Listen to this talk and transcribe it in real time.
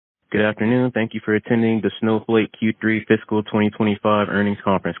Good afternoon. Thank you for attending the Snowflake Q3 Fiscal 2025 Earnings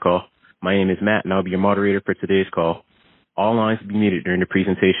Conference Call. My name is Matt, and I'll be your moderator for today's call. All lines will be muted during the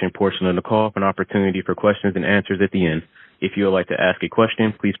presentation portion of the call for an opportunity for questions and answers at the end. If you would like to ask a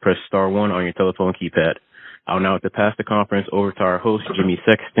question, please press star 1 on your telephone keypad. I'll now have to pass the conference over to our host, Jimmy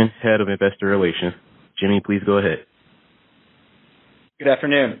Sexton, Head of Investor Relations. Jimmy, please go ahead. Good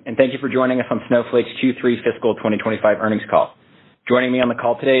afternoon, and thank you for joining us on Snowflake's Q3 Fiscal 2025 Earnings Call. Joining me on the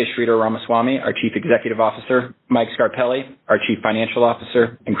call today is Sridhar Ramaswamy, our Chief Executive Officer, Mike Scarpelli, our Chief Financial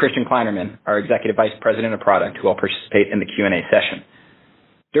Officer, and Christian Kleinerman, our Executive Vice President of Product, who will participate in the Q&A session.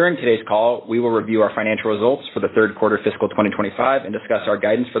 During today's call, we will review our financial results for the third quarter fiscal 2025 and discuss our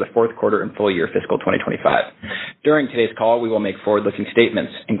guidance for the fourth quarter and full year fiscal 2025. During today's call, we will make forward-looking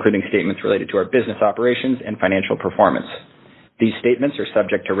statements, including statements related to our business operations and financial performance. These statements are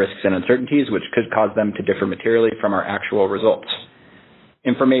subject to risks and uncertainties, which could cause them to differ materially from our actual results.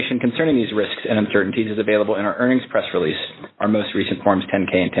 Information concerning these risks and uncertainties is available in our earnings press release, our most recent Forms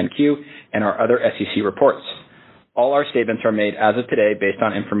 10-K and 10-Q, and our other SEC reports. All our statements are made as of today based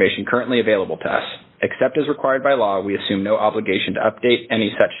on information currently available to us. Except as required by law, we assume no obligation to update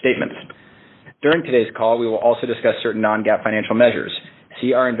any such statements. During today's call, we will also discuss certain non-GAAP financial measures.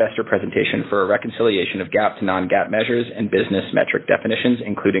 See our investor presentation for a reconciliation of GAAP to non-GAAP measures and business metric definitions,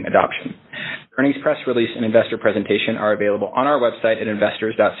 including adoption. Earnings press release and investor presentation are available on our website at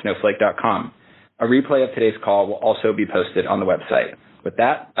investors.snowflake.com. A replay of today's call will also be posted on the website. With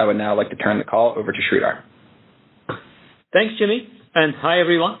that, I would now like to turn the call over to Sridhar. Thanks, Jimmy, and hi,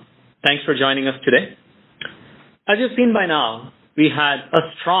 everyone. Thanks for joining us today. As you've seen by now, we had a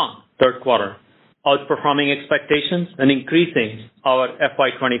strong third quarter, outperforming expectations and increasing our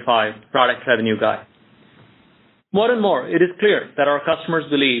FY25 product revenue guide. More and more, it is clear that our customers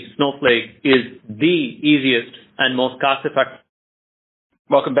believe Snowflake is the easiest and most cost-effective.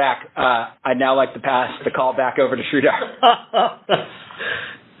 Welcome back. I'd now like to pass the call back over to Sridhar.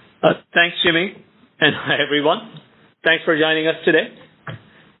 Thanks, Jimmy, and hi, everyone. Thanks for joining us today.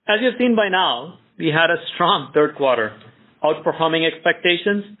 As you've seen by now, we had a strong third quarter, outperforming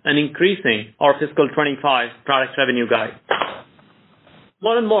expectations and increasing our fiscal 25 product revenue guide.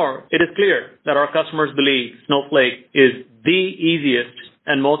 More and more, it is clear that our customers believe Snowflake is the easiest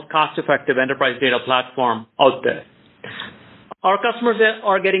and most cost-effective enterprise data platform out there. Our customers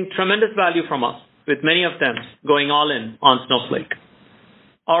are getting tremendous value from us, with many of them going all in on Snowflake.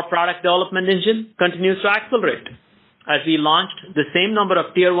 Our product development engine continues to accelerate as we launched the same number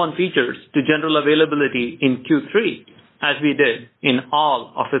of Tier 1 features to general availability in Q3 as we did in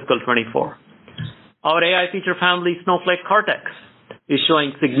all of fiscal 24. Our AI feature family, Snowflake Cortex, is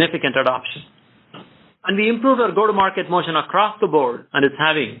showing significant adoption. And we improved our go-to-market motion across the board, and it's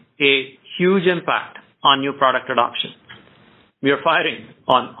having a huge impact on new product adoption. We are firing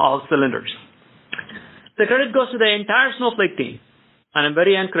on all cylinders. The credit goes to the entire Snowflake team, and I'm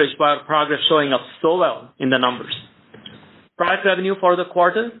very encouraged by our progress showing up so well in the numbers. Product revenue for the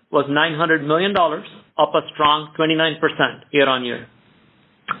quarter was $900 million, up a strong 29% year on year.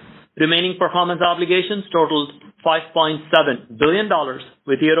 Remaining performance obligations totaled $5.7 billion,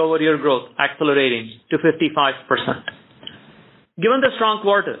 with year-over-year growth accelerating to 55%. Given the strong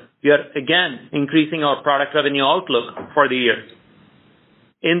quarter, we are again increasing our product revenue outlook for the year.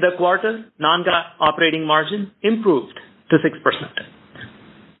 In the quarter, non-GAAP operating margin improved to 6%.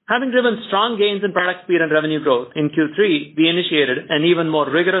 Having driven strong gains in product speed and revenue growth in Q3, we initiated an even more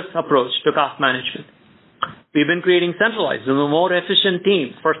rigorous approach to cost management. We've been creating centralized and more efficient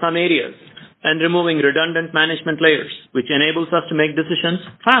teams for some areas and removing redundant management layers, which enables us to make decisions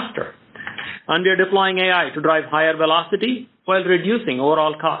faster. And we are deploying AI to drive higher velocity while reducing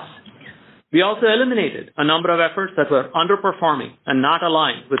overall costs. We also eliminated a number of efforts that were underperforming and not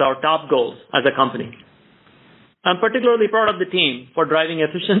aligned with our top goals as a company. I'm particularly proud of the team for driving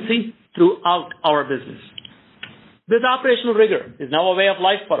efficiency throughout our business. This operational rigor is now a way of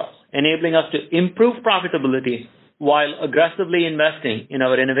life for us, enabling us to improve profitability while aggressively investing in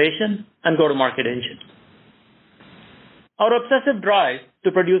our innovation and go-to-market engine. Our obsessive drive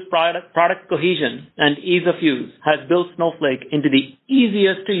to produce product cohesion and ease of use has built Snowflake into the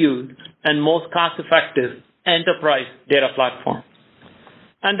easiest to use and most cost-effective enterprise data platform.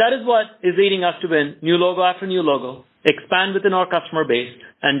 And that is what is leading us to win new logo after new logo, expand within our customer base,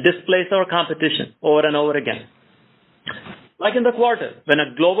 and displace our competition over and over again. Like in the quarter, when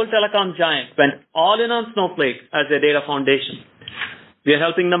a global telecom giant went all in on Snowflake as their data foundation. We are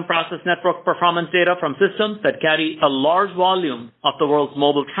helping them process network performance data from systems that carry a large volume of the world's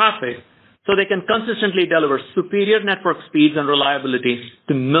mobile traffic so they can consistently deliver superior network speeds and reliability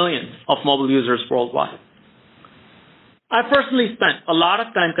to millions of mobile users worldwide. I personally spent a lot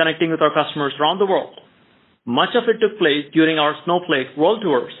of time connecting with our customers around the world. Much of it took place during our Snowflake World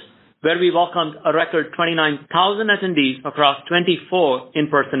Tours, where we welcomed a record 29,000 attendees across 24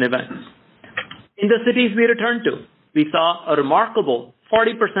 in-person events. In the cities we returned to, we saw a remarkable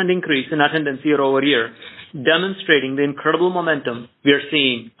 40% increase in attendance year over year, demonstrating the incredible momentum we are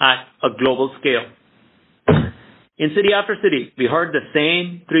seeing at a global scale. In city after city, we heard the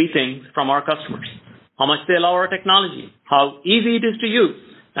same three things from our customers: how much they love our technology, how easy it is to use,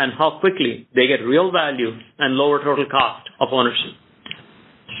 and how quickly they get real value and lower total cost of ownership.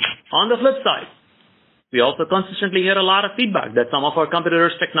 On the flip side, we also consistently hear a lot of feedback that some of our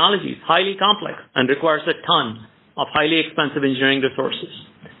competitors' technology is highly complex and requires a ton of highly expensive engineering resources.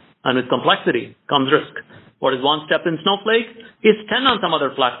 And with complexity comes risk. What is one step in Snowflake is 10 on some other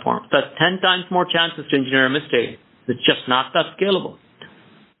platform. That's 10 times more chances to engineer a mistake. It's just not that scalable.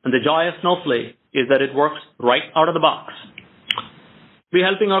 And the joy of Snowflake is that it works right out of the box. We're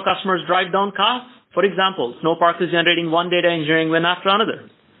helping our customers drive down costs. For example, Snowpark is generating one data engineering win after another.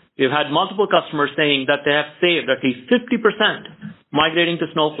 We've had multiple customers saying that they have saved at least 50% migrating to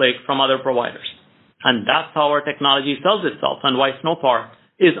Snowflake from other providers. And that's how our technology sells itself and why Snowpark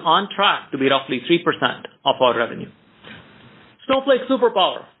is on track to be roughly 3% of our revenue. Snowflake's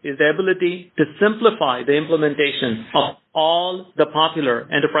superpower is the ability to simplify the implementation of all the popular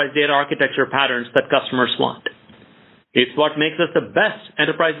enterprise data architecture patterns that customers want. It's what makes us the best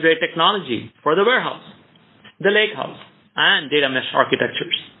enterprise-grade technology for the warehouse, the lakehouse, and data mesh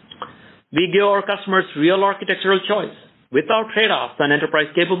architectures. We give our customers real architectural choice without trade-offs on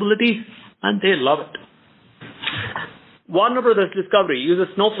enterprise capabilities, and they love it. Warner Brothers Discovery uses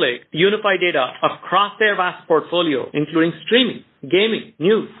Snowflake to unify data across their vast portfolio, including streaming, gaming,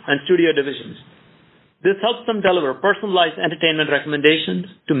 news, and studio divisions. This helps them deliver personalized entertainment recommendations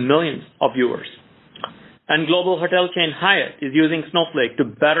to millions of viewers. And global hotel chain Hyatt is using Snowflake to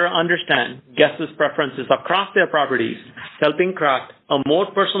better understand guests' preferences across their properties, helping craft a more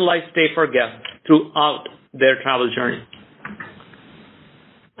personalized stay for guests throughout their travel journey.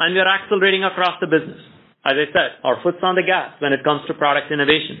 And we are accelerating across the business. As I said, our foot's on the gas when it comes to product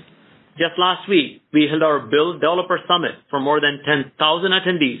innovation. Just last week, we held our Build Developer Summit for more than 10,000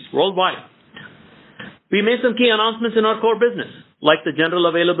 attendees worldwide. We made some key announcements in our core business, like the general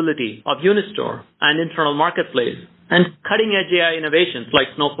availability of Unistore and internal marketplace, and cutting-edge AI innovations like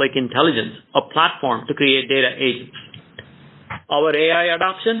Snowflake Intelligence, a platform to create data agents. Our AI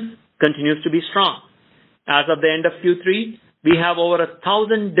adoption continues to be strong. As of the end of Q3, we have over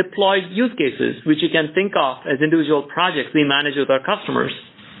 1,000 deployed use cases, which you can think of as individual projects we manage with our customers,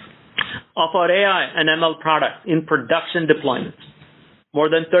 of our AI and ML products in production deployments. More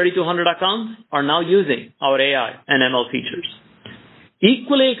than 3,200 accounts are now using our AI and ML features.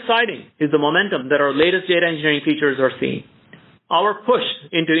 Equally exciting is the momentum that our latest data engineering features are seeing. Our push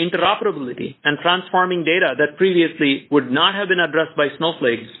into interoperability and transforming data that previously would not have been addressed by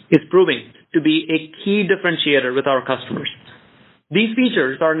Snowflake is proving to be a key differentiator with our customers. These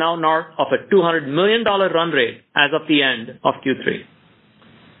features are now north of a $200 million run rate as of the end of Q3.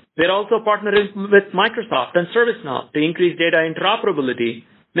 We're also partnering with Microsoft and ServiceNow to increase data interoperability,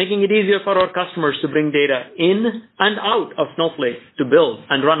 making it easier for our customers to bring data in and out of Snowflake to build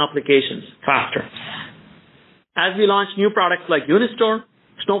and run applications faster. As we launch new products like Unistore,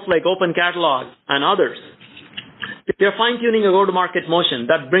 Snowflake Open Catalog, and others, we are fine-tuning a go-to-market motion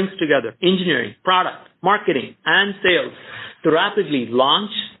that brings together engineering, product, marketing, and sales to rapidly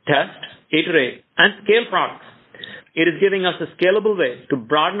launch, test, iterate, and scale products. It is giving us a scalable way to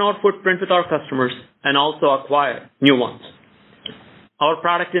broaden our footprint with our customers and also acquire new ones. Our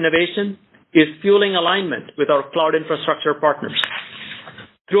product innovation is fueling alignment with our cloud infrastructure partners.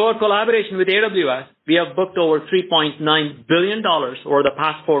 Through our collaboration with AWS, we have booked over $3.9 billion over the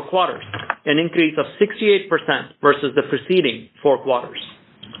past 4 quarters, an increase of 68% versus the preceding 4 quarters.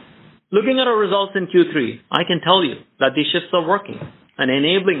 Looking at our results in Q3, I can tell you that these shifts are working and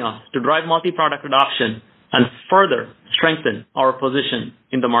enabling us to drive multi-product adoption and further strengthen our position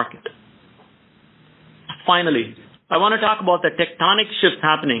in the market. Finally, I want to talk about the tectonic shifts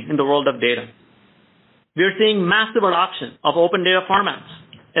happening in the world of data. We are seeing massive adoption of open data formats,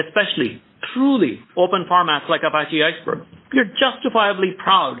 especially truly open formats like Apache Iceberg. We are justifiably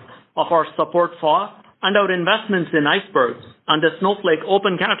proud of our support for and our investments in Iceberg and the Snowflake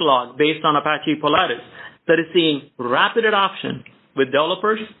Open Catalog based on Apache Polaris that is seeing rapid adoption with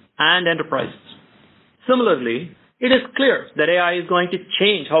developers and enterprises. Similarly, it is clear that AI is going to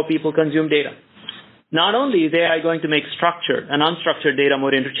change how people consume data. Not only is AI going to make structured and unstructured data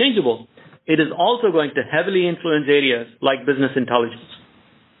more interchangeable, it is also going to heavily influence areas like business intelligence.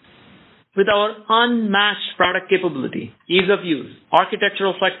 With our unmatched product capability, ease of use,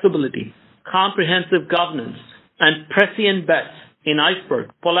 architectural flexibility, comprehensive governance, and prescient bets in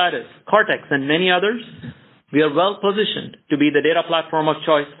Iceberg, Polaris, Cortex, and many others, we are well positioned to be the data platform of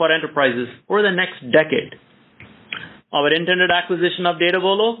choice for enterprises over the next decade. Our intended acquisition of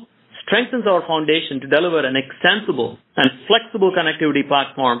Datavolo strengthens our foundation to deliver an extensible and flexible connectivity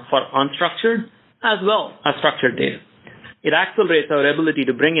platform for unstructured as well as structured data. It accelerates our ability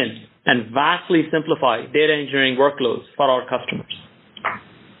to bring in and vastly simplify data engineering workloads for our customers.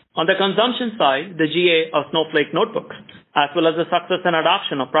 On the consumption side, the GA of Snowflake Notebooks, as well as the success and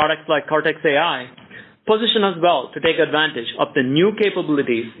adoption of products like Cortex AI, position us well to take advantage of the new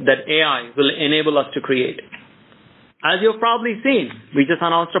capabilities that AI will enable us to create. As you've probably seen, we just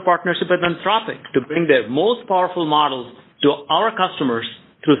announced a partnership with Anthropic to bring their most powerful models to our customers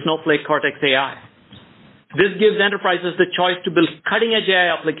through Snowflake Cortex AI. This gives enterprises the choice to build cutting-edge AI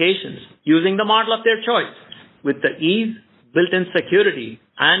applications using the model of their choice with the ease, built-in security,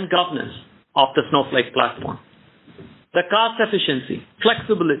 and governance of the Snowflake platform. The cost efficiency,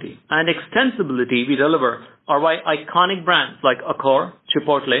 flexibility, and extensibility we deliver are why iconic brands like Accor,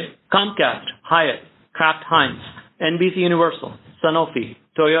 Chipotle, Comcast, Hyatt, Kraft Heinz, NBC Universal, Sanofi,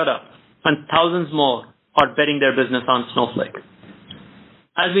 Toyota, and thousands more are betting their business on Snowflake.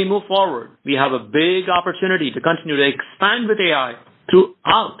 As we move forward, we have a big opportunity to continue to expand with AI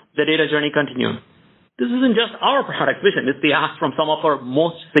throughout the data journey continuum. This isn't just our product vision, it's the ask from some of our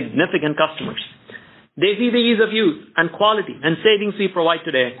most significant customers. They see the ease of use and quality and savings we provide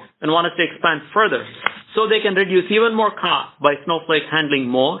today and want us to expand further so they can reduce even more cost by Snowflake handling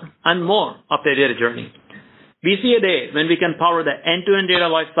more and more of their data journey. We see a day when we can power the end-to-end data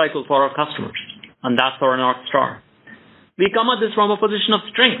lifecycle for our customers, and that's our North Star. We come at this from a position of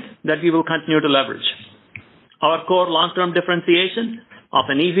strength that we will continue to leverage. Our core long-term differentiation of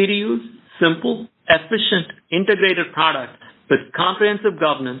an easy-to-use, simple, efficient, integrated product with comprehensive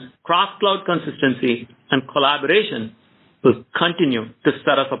governance, cross-cloud consistency, and collaboration will continue to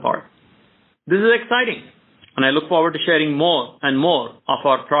set us apart. This is exciting, and I look forward to sharing more and more of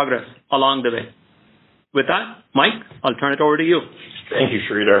our progress along the way. With that, Mike, I'll turn it over to you. Thank you,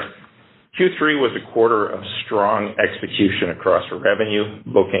 Sridhar. Q3 was a quarter of strong execution across revenue,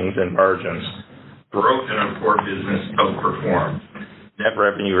 bookings, and margins. Growth in our core business outperformed. Net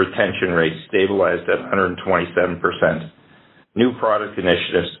revenue retention rate stabilized at 127%. New product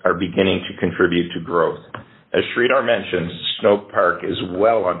initiatives are beginning to contribute to growth. As Sridhar mentioned, Snowpark is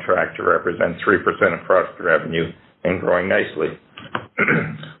well on track to represent 3% of product revenue and growing nicely.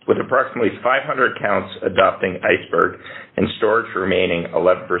 With approximately 500 accounts adopting Iceberg and storage remaining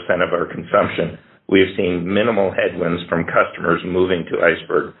 11% of our consumption, we have seen minimal headwinds from customers moving to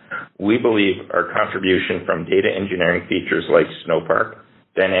Iceberg. We believe our contribution from data engineering features like Snowpark,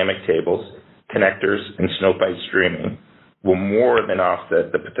 dynamic tables, connectors, and Snowpipe streaming will more than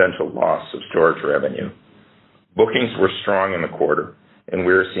offset the potential loss of storage revenue. Bookings were strong in the quarter, and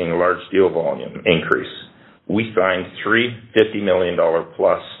we are seeing large deal volume increase. We signed 3 $50 million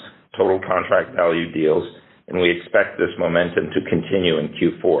plus total contract value deals, and we expect this momentum to continue in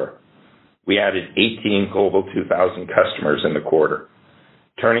Q4. We added 18 Global 2000 customers in the quarter.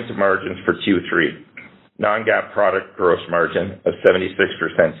 Turning to margins for Q3, non-GAAP product gross margin of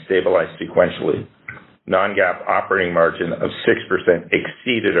 76% stabilized sequentially. Non-GAAP operating margin of 6%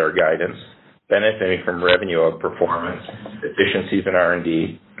 exceeded our guidance, benefiting from revenue outperformance, efficiencies in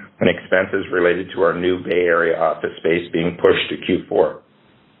R&D, and expenses related to our new Bay Area office space being pushed to Q4.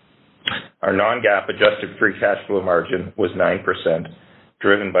 Our non-GAAP adjusted free cash flow margin was 9%,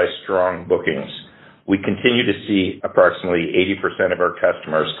 driven by strong bookings. We continue to see approximately 80% of our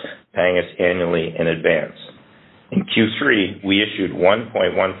customers paying us annually in advance. In Q3, we issued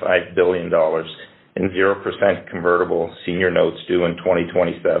 $1.15 billion in 0% convertible senior notes due in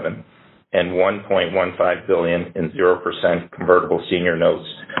 2027 and $1.15 billion in 0% convertible senior notes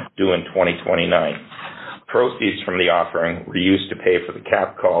due in 2029. Proceeds from the offering were used to pay for the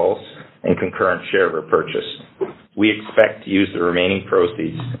cap calls and concurrent share repurchase. We expect to use the remaining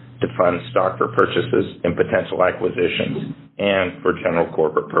proceeds to fund stock repurchases and potential acquisitions and for general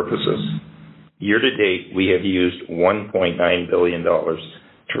corporate purposes. Year to date, we have used $1.9 billion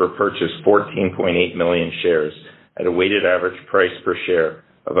to repurchase 14.8 million shares at a weighted average price per share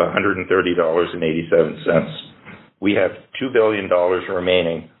of $130.87. We have $2 billion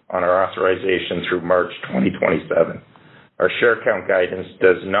remaining on our authorization through March 2027. Our share count guidance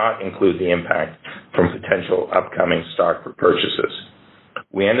does not include the impact from potential upcoming stock repurchases.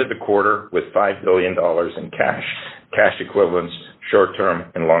 We ended the quarter with $5 billion in cash equivalents,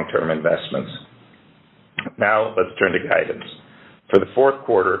 short-term and long-term investments. Now let's turn to guidance. For the fourth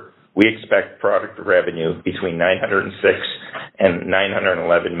quarter, We expect product revenue between $906 and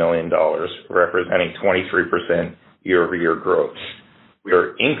 $911 million, representing 23% year-over-year growth. We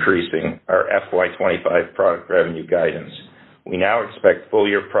are increasing our FY25 product revenue guidance. We now expect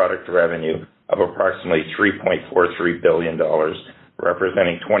full-year product revenue of approximately $3.43 billion,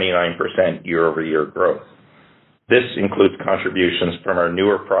 representing 29% year-over-year growth. This includes contributions from our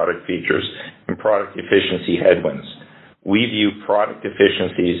newer product features and product efficiency headwinds. We view product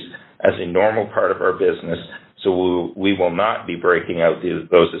efficiencies as a normal part of our business, so we will not be breaking out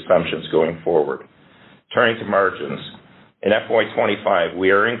those assumptions going forward. Turning to margins, in FY25, we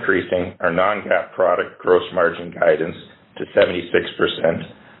are increasing our non-GAAP product gross margin guidance to 76%,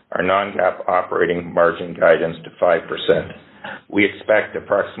 our non-GAAP operating margin guidance to 5%. We expect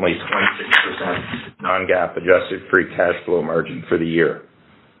approximately 26% non-GAAP adjusted free cash flow margin for the year.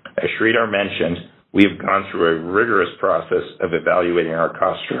 As Sridhar mentioned, we have gone through a rigorous process of evaluating our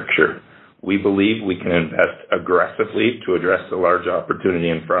cost structure. We believe we can invest aggressively to address the large opportunity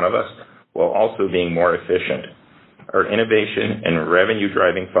in front of us while also being more efficient. Our innovation and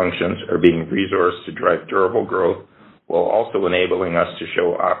revenue-driving functions are being resourced to drive durable growth while also enabling us to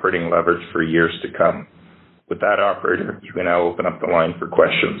show operating leverage for years to come. With that, operator, you can now open up the line for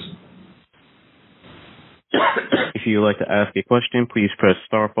questions. If you would like to ask a question, please press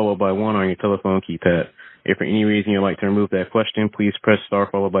star followed by 1 on your telephone keypad. If for any reason you'd like to remove that question, please press star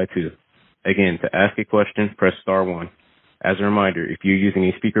followed by 2. Again, to ask a question, press star 1. As a reminder, if you're using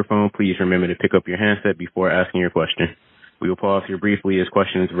a speakerphone, please remember to pick up your handset before asking your question. We will pause here briefly as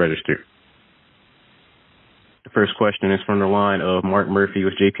questions register. The first question is from the line of Mark Murphy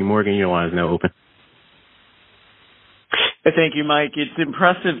with JP Morgan. Your line is now open. Thank you, Mike. It's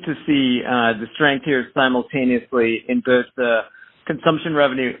impressive to see the strength here simultaneously in both the consumption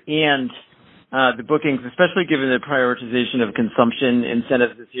revenue and the bookings, especially given the prioritization of consumption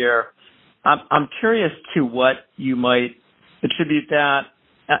incentives this year. I'm curious to what you might attribute that,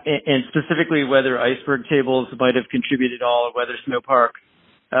 and specifically whether iceberg tables might have contributed at all, or whether Snowpark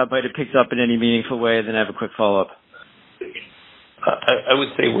might have picked up in any meaningful way. Then I have a quick follow-up. I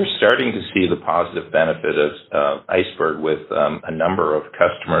would say we're starting to see the positive benefit of Iceberg with a number of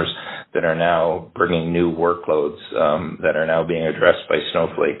customers that are now bringing new workloads that are now being addressed by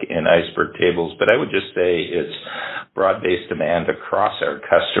Snowflake in Iceberg tables. But I would just say it's broad-based demand across our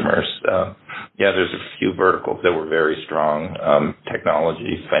customers. There's a few verticals that were very strong,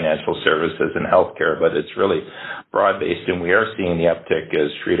 technology, financial services, and healthcare, but it's really broad-based, and we are seeing the uptick, as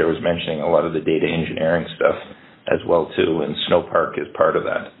Sridhar was mentioning, a lot of the data engineering stuff as well, too, and Snowpark is part of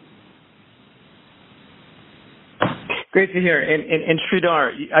that. Great to hear. And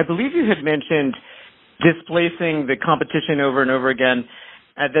Sridhar, I believe you had mentioned displacing the competition over and over again.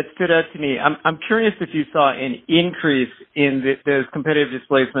 That stood out to me. I'm curious if you saw an increase in those competitive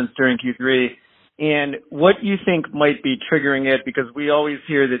displacements during Q3 and what you think might be triggering it, because we always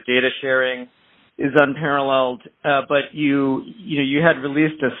hear that data sharing is unparalleled, but you had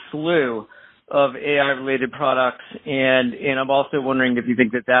released a slew of AI-related products, and I'm also wondering if you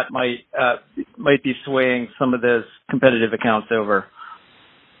think that might be swaying some of those competitive accounts over.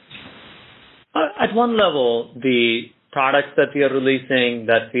 At one level, the products that we are releasing,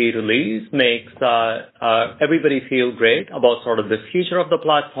 that we release, makes everybody feel great about sort of the future of the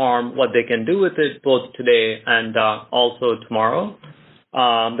platform, what they can do with it both today and also tomorrow.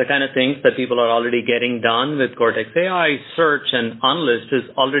 The kind of things that people are already getting done with Cortex AI, search, and Unlist is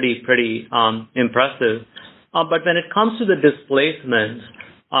already pretty impressive. But when it comes to the displacements,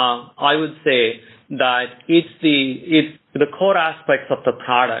 I would say that it's the core aspects of the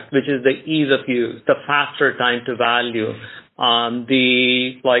product, which is the ease of use, the faster time to value,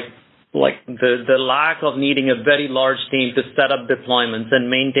 the lack of needing a very large team to set up deployments and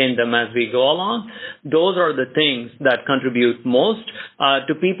maintain them as we go along. Those are the things that contribute most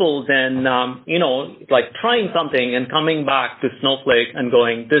to people then, trying something and coming back to Snowflake and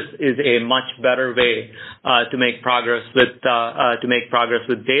going, this is a much better way to make progress with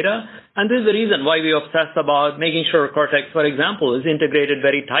data. And this is the reason why we obsess about making sure Cortex, for example, is integrated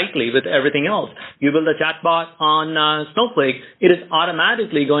very tightly with everything else. You build a chatbot on Snowflake, it is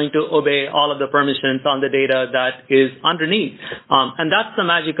automatically going to obey all of the permissions on the data that is underneath. And that's the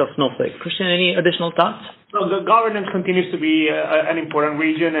magic of Snowflake. Christian, any additional thoughts? So the governance continues to be an important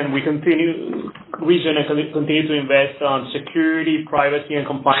region, and we continue to invest on security, privacy, and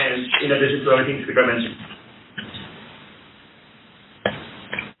compliance in addition to everything Sridhar mentioned.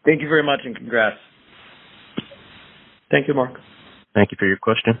 Thank you very much, and congrats. Thank you, Mark. Thank you for your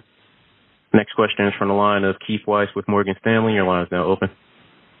question. Next question is from the line of Keith Weiss with Morgan Stanley. Your line is now open.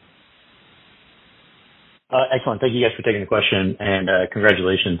 Excellent. Thank you guys for taking the question, and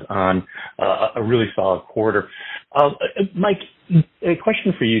congratulations on a really solid quarter. Mike, a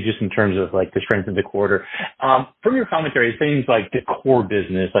question for you just in terms of like the strength of the quarter. From your commentary, it seems like the core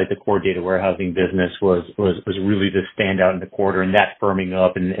business, like the core data warehousing business was really the standout in the quarter, and that firming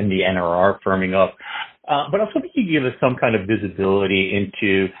up and the NRR firming up. But I was hoping you could give us some kind of visibility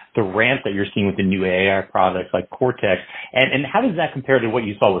into the ramp that you're seeing with the new AI products like Cortex, and how does that compare to what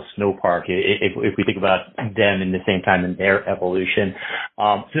you saw with Snowpark, if we think about them in the same time in their evolution?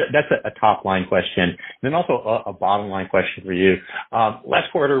 So that's a top-line question. And then also a bottom-line question for you. Last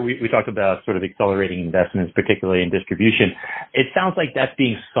quarter, we talked about sort of accelerating investments, particularly in distribution. It sounds like that's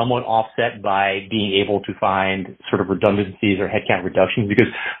being somewhat offset by being able to find sort of redundancies or headcount reductions, because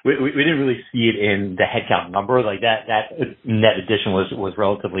we didn't really see it in the headcount number. Like that net addition was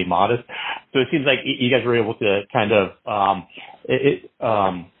relatively modest. So it seems like you guys were able to kind of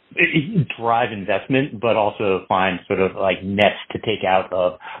drive investment, but also find sort of like nets to take out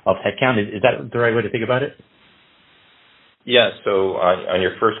of headcount. Is that the right way to think about it? Yeah, so on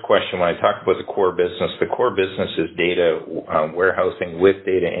your first question, when I talk about the core business is data warehousing with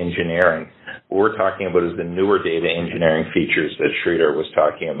data engineering. What we're talking about is the newer data engineering features that Sridhar was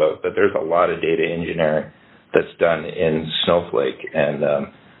talking about, but there's a lot of data engineering that's done in Snowflake, and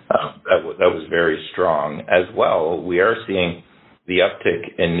that was very strong. As well, we are seeing the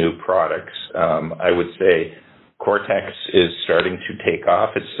uptick in new products. I would say Cortex is starting to take off.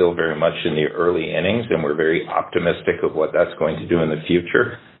 It's still very much in the early innings, and we're very optimistic of what that's going to do in the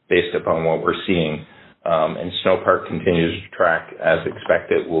future based upon what we're seeing. And Snowpark continues to track as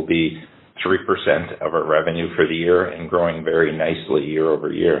expected, will be 3% of our revenue for the year and growing very nicely year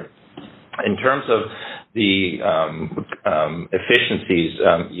over year. In terms of the efficiencies,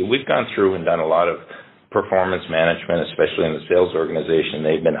 we've gone through and done a lot of performance management, especially in the sales organization.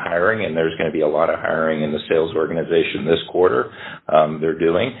 They've been hiring, and there's going to be a lot of hiring in the sales organization this quarter. They're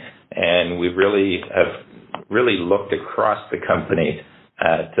doing, and we have really looked across the company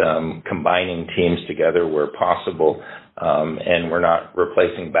at combining teams together where possible, and we're not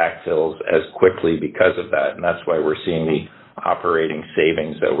replacing backfills as quickly because of that, and that's why we're seeing the operating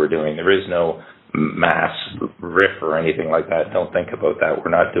savings that we're doing. There is no mass RIF or anything like that. Don't think about that. We're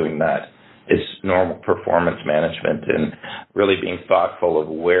not doing that. It's normal performance management and really being thoughtful of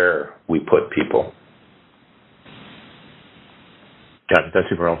where we put people. Got it. That's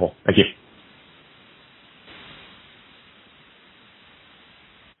super helpful. Thank you.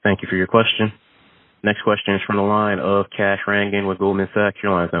 Thank you for your question. Next question is from the line of Kash Rangan with Goldman Sachs.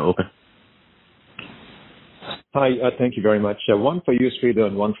 Your line is now open. Hi, thank you very much. One for you, Sridhar,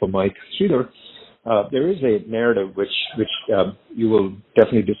 and one for Mike. Sridhar, there is a narrative which you will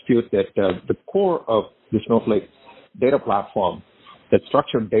definitely dispute that the core of the Snowflake data platform, that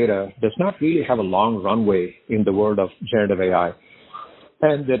structured data, does not really have a long runway in the world of generative AI.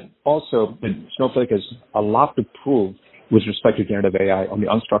 And that also that Snowflake has a lot to prove with respect to generative AI on the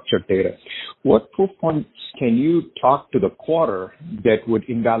unstructured data. What proof points can you talk to the quarter that would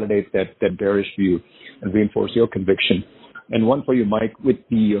invalidate that bearish view and reinforce your conviction? And one for you, Mike, with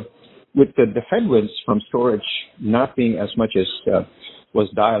the headwinds from storage not being as much as was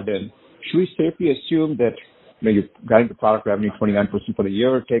dialed in, should we safely assume that you're guiding the product revenue 29% for the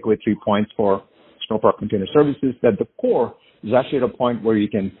year, take away 3 points for Snowpark Container Services, that the core is actually at a point where you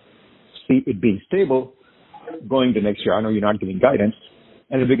can see it being stable going to next year? I know you're not giving guidance.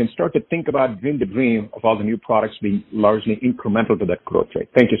 And if we can start to think about dream the dream of all the new products being largely incremental to that growth rate.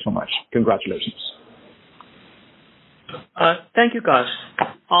 Thank you so much. Congratulations. Thank you, Kash.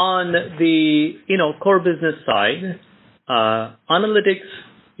 On the core business side, analytics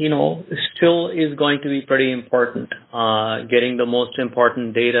still is going to be pretty important. Getting the most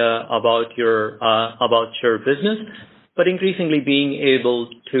important data about your business, but increasingly being able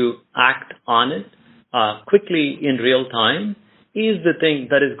to act on it quickly in real time is the thing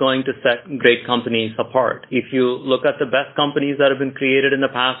that is going to set great companies apart. If you look at the best companies that have been created in the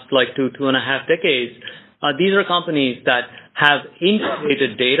past 2.5 decades, these are companies that have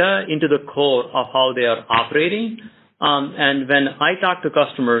integrated data into the core of how they are operating. And when I talk to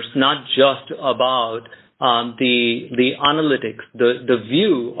customers, not just about the analytics, the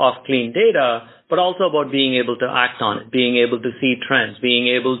view of clean data, but also about being able to act on it, being able to see trends, being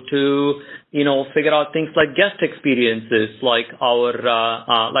able to figure out things like guest experiences, like our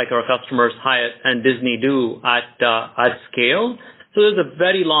customers Hyatt and Disney do at scale. So there's a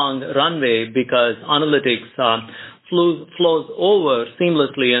very long runway because analytics flows over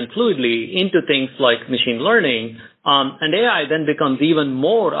seamlessly and fluidly into things like machine learning And AI then becomes even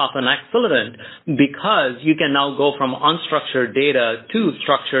more of an accelerant because you can now go from unstructured data to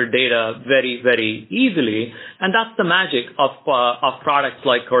structured data very, very easily. And that's the magic of products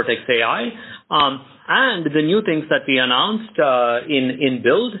like Cortex AI. And the new things that we announced in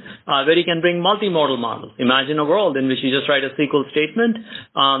Build, where you can bring multimodal models. Imagine a world in which you just write a SQL statement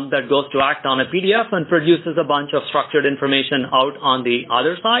that goes to act on a PDF and produces a bunch of structured information out on the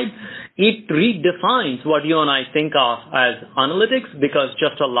other side. It redefines what you and I think of as analytics because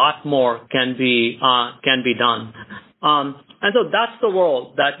just a lot more can be done. And so that's the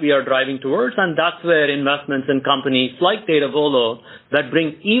world that we are driving towards, and that's where investments in companies like Datavolo that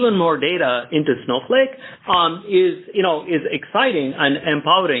bring even more data into Snowflake is exciting and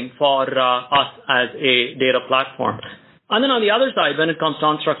empowering for us as a data platform. And then on the other side, when it comes to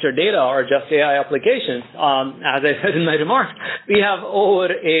unstructured data or just AI applications, as I said in my remarks, we have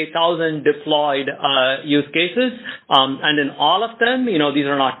over 1,000 deployed use cases. And in all of them, these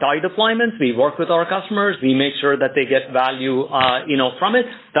are not tied deployments. We work with our customers. We make sure that they get value, from it.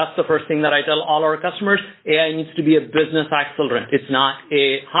 That's the first thing that I tell all our customers. AI needs to be a business accelerant. It's not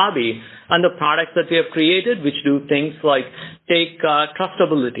a hobby. And the products that we have created, which do things like take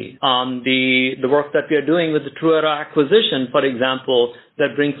trustability, the work that we are doing with the Truera acquisition, for example,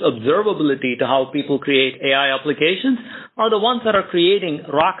 that brings observability to how people create AI applications, are the ones that are creating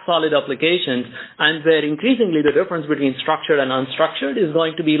rock-solid applications, and where increasingly the difference between structured and unstructured is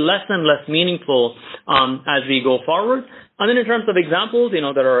going to be less and less meaningful as we go forward. And then in terms of examples, there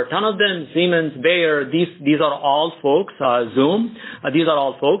are a ton of them. Siemens, Bayer, these are all folks, Zoom, these are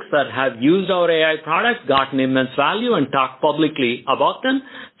all folks that have used our AI products, gotten immense value, and talked publicly about them.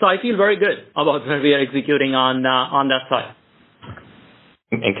 So I feel very good about where we are executing on that side.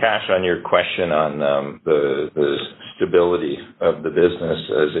 And Kash, on your question on the stability of the business,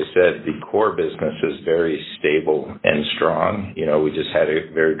 as I said, the core business is very stable and strong. We just had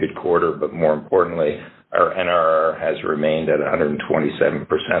a very good quarter, but more importantly, our NRR has remained at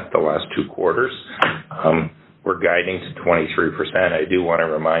 127% the last 2 quarters. We're guiding to 23%. I do want to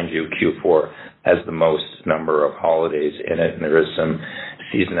remind you, Q4 has the most number of holidays in it, and there is some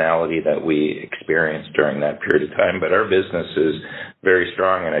seasonality that we experience during that period of time. But our business is very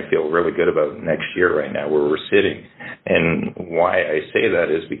strong, and I feel really good about next year right now where we're sitting. And why I say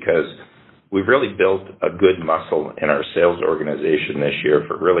that is because we've really built a good muscle in our sales organization this year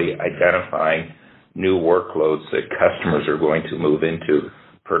for really identifying new workloads that customers are going to move into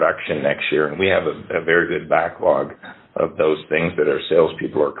production next year. And we have a very good backlog of those things that our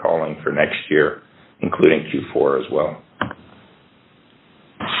salespeople are calling for next year, including Q4 as well.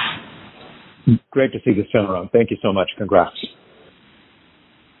 Great to see this turnaround. Thank you so much. Congrats.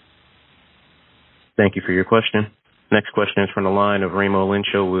 Thank you for your question. Next question is from the line of Raimo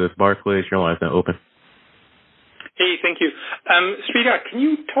Lenschow with Barclays. Your line is now open. Hey, thank you. Sridhar, can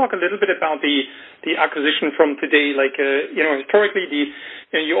you talk a little bit about the acquisition from today? Historically,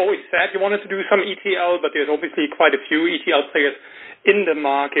 you always said you wanted to do some ETL, but there's obviously quite a few ETL players in the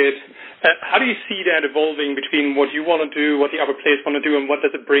market. How do you see that evolving between what you want to do, what the other players want to do, and what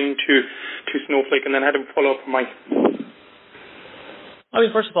does it bring to Snowflake? And then I had a follow-up from Mike.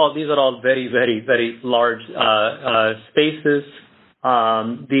 First of all, these are all very, very, very large spaces.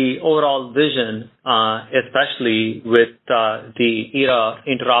 The overall vision, especially with the era of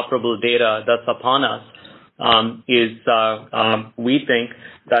interoperable data that's upon us, is we think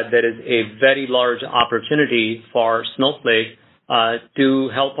that there is a very large opportunity for Snowflake to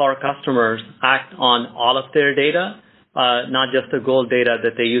help our customers act on all of their data, not just the gold data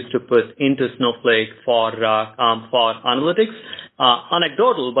that they used to put into Snowflake for analytics.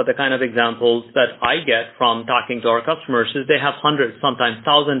 Anecdotal, but the kind of examples that I get from talking to our customers is they have hundreds, sometimes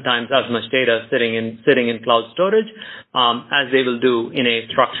 1,000 times as much data sitting in cloud storage as they will do in a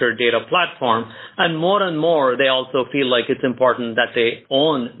structured data platform. And more, they also feel like it's important that they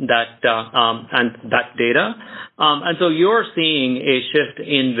own that data. And so you're seeing a shift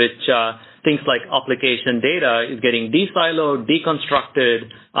in which things like application data is getting de-siloed, deconstructed,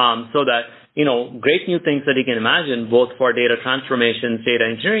 so that great new things that you can imagine, both for data transformation, data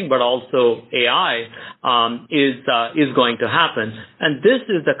engineering, but also AI, is going to happen. And this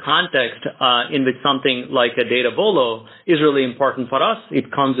is the context in which something like a Datavolo is really important for us. It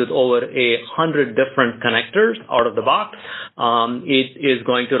comes with over 100 different connectors out of the box. It is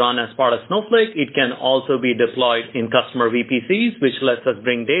going to run as part of Snowflake. It can also be deployed in customer VPCs, which lets us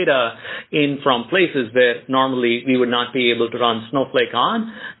bring data in from places where normally we would not be able to run Snowflake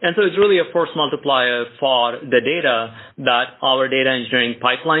on. And so it's really a force multiplier for the data that our data engineering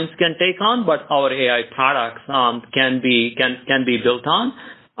pipelines can take on, but our AI products can be built on.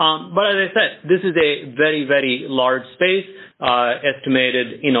 But as I said, this is a very, very large space,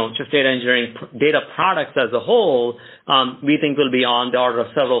 estimated, just data engineering, data products as a whole, we think will be on the order of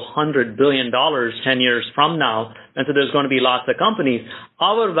several $100 billion 10 years from now. And so there's going to be lots of companies.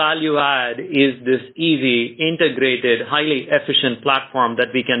 Our value add is this easy, integrated, highly efficient platform that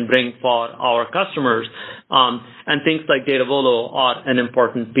we can bring for our customers. And things like Datavolo are an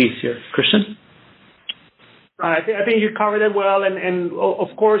important piece here. Christian? I think you covered it well, and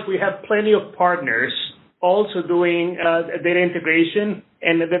of course we have plenty of partners also doing data integration,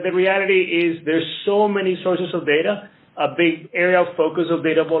 and the reality is there's so many sources of data. A big area of focus of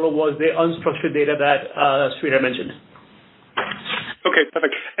Datavolo was the unstructured data that Sridhar mentioned. Okay,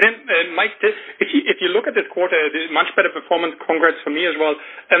 perfect. And then, Mike, if you look at this quarter, much better performance, congrats for me as well.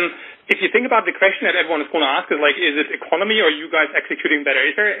 If you think about the question that everyone is going to ask is it economy or you guys executing better?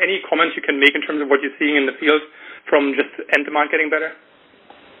 Is there any comments you can make in terms of what you're seeing in the field from just end demand getting better?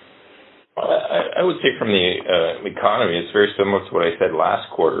 I would say from the economy, it's very similar to what I said last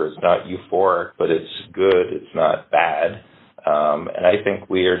quarter. It's not euphoric, but it's good. It's not bad. And I think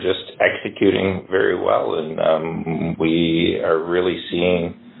we are just executing very well, and we are really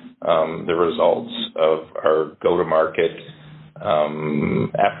seeing the results of our go-to-market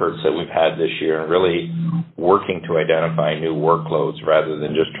efforts that we've had this year, and really working to identify new workloads rather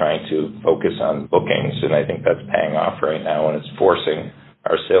than just trying to focus on bookings. And I think that's paying off right now, and it's forcing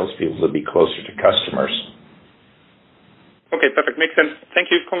our salespeople to be closer to customers. Okay, perfect. Makes sense. Thank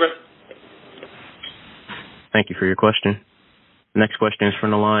you. Congrats. Thank you for your question. Next question is from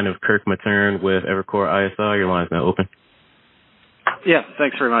the line of Kirk Materne with Evercore ISI. Your line is now open. Yeah,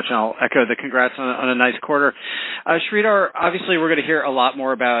 thanks very much. I'll echo the congrats on a nice quarter. Sridhar, obviously we're going to hear a lot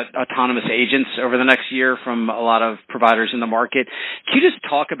more about autonomous agents over the next year from a lot of providers in the market. Can you just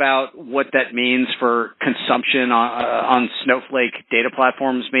talk about what that means for consumption on Snowflake data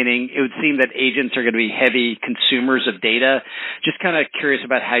platforms? Meaning it would seem that agents are going to be heavy consumers of data. Just kind of curious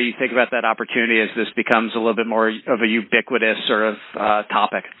about how you think about that opportunity as this becomes a little bit more of a ubiquitous sort of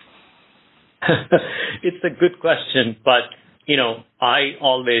topic. It's a good question, but I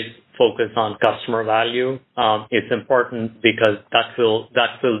always focus on customer value. It's important because that will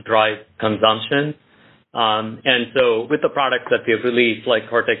drive consumption. And so with the products that we have released, like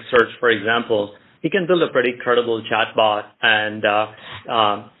Cortex Search, for example, you can build a pretty credible chatbot and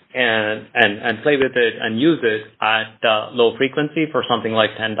play with it and use it at low frequency for something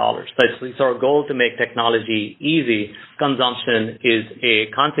like $10. It's our goal to make technology easy. Consumption is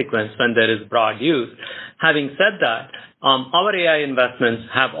a consequence when there is broad use. Having said that, our AI investments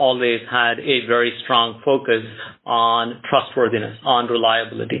have always had a very strong focus on trustworthiness, on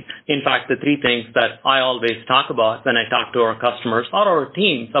reliability. In fact, the three things that I always talk about when I talk to our customers or our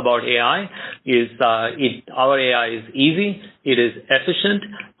teams about AI is our AI is easy, it is efficient,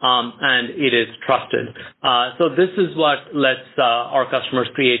 and it is trusted. So this is what lets our customers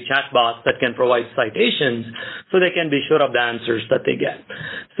create chatbots that can provide citations so they can be sure of the answers that they get.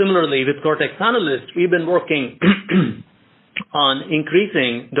 Similarly, with Cortex Analyst, we've been working on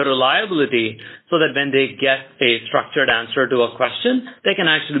increasing the reliability so that when they get a structured answer to a question, they can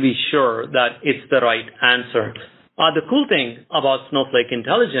actually be sure that it's the right answer. The cool thing about Snowflake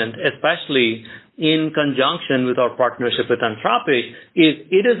Intelligent, especially in conjunction with our partnership with Anthropic, is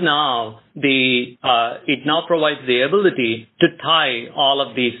it now provides the ability to tie all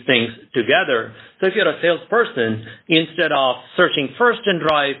of these things together. So if you're a salesperson, instead of searching first in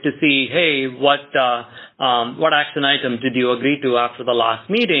Drive to see, hey, what action item did you agree to after the last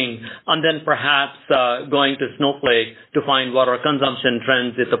meeting, and then perhaps going to Snowflake to find what are consumption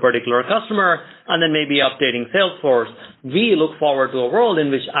trends with a particular customer, and then maybe updating Salesforce, we look forward to a world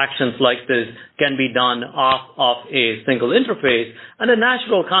in which actions like this can be done off of a single interface. And the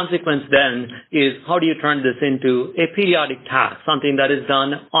natural consequence then is how do you turn this into a periodic task, something that is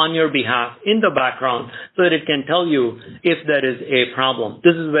done on your behalf in the background so that it can tell you if there is a problem.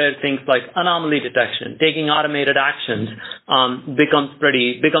 This is where things like anomaly detection, taking automated actions becomes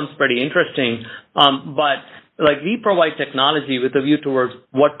pretty interesting. But like we provide technology with a view towards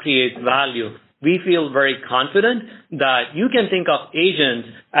what creates value. We feel very confident that you can think of agents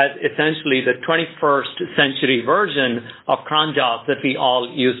as essentially the 21st century version of cron jobs that we all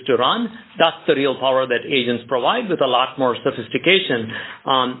used to run. That's the real power that agents provide with a lot more sophistication.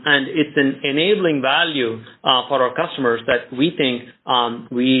 And it's an enabling value for our customers that we think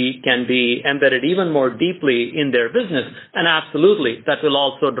we can be embedded even more deeply in their business. And absolutely, that will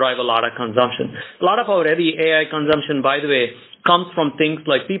also drive a lot of consumption. A lot of our heavy AI consumption, by the way, comes from things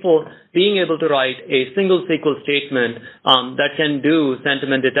like people being able to write a single SQL statement that can do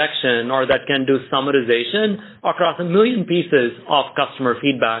sentiment detection or that can do summarization across 1 million pieces of customer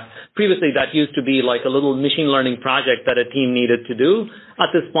feedback. Previously, that used to be like a little machine learning project that a team needed to do. At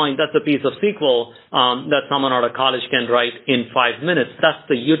this point, that's a piece of SQL that someone out of college can write in 5 minutes. That's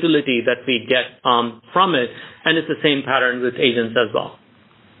the utility that we get from it, and it's the same pattern with agents as well.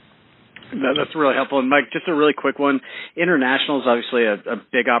 That's really helpful. And Mike, just a really quick one. International is obviously a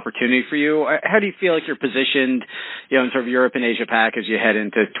big opportunity for you. How do you feel like you're positioned, in sort of Europe and Asia Pac as you head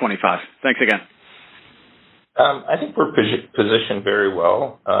into 25? Thanks again. I think we're positioned very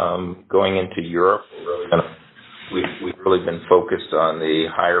well. Going into Europe, we've really been focused on the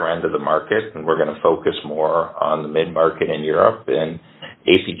higher end of the market, and we're going to focus more on the mid-market in Europe. And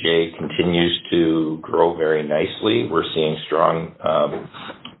APJ continues to grow very nicely. We're seeing strong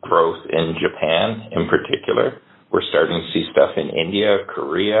growth in Japan in particular. We're starting to see stuff in India,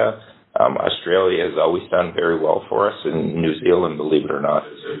 Korea. Australia has always done very well for us, and New Zealand, believe it or not,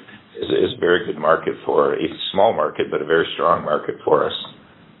 is a very good market for a small market, but a very strong market for us.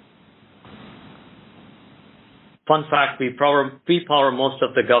 Fun fact, we power most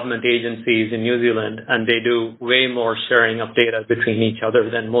of the government agencies in New Zealand, and they do way more sharing of data between each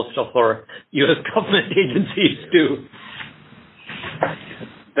other than most of our U.S. government agencies do.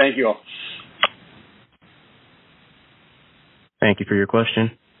 Thank you all. Thank you for your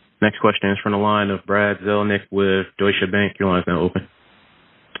question. Next question is from the line of Brad Zelnick with Deutsche Bank. Your line is now open.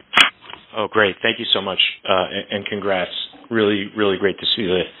 Oh, great. Thank you so much, and congrats. Really, really great to see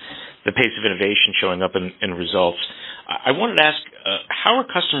the pace of innovation showing up in results. I wanted to ask, how are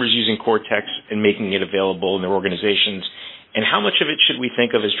customers using Cortex and making it available in their organizations, and how much of it should we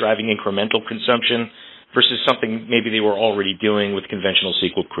think of as driving incremental consumption versus something maybe they were already doing with conventional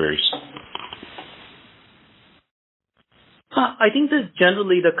SQL queries? I think that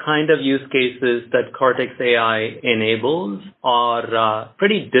generally the kind of use cases that Cortex AI enables are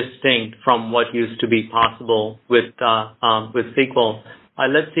pretty distinct from what used to be possible with SQL. I'll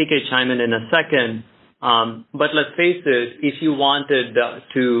let CK chime in a second, but let's face it, if you wanted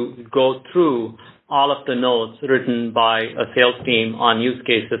to go through all of the notes written by a sales team on use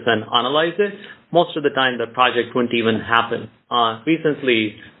cases and analyze it, most of the time the project wouldn't even happen.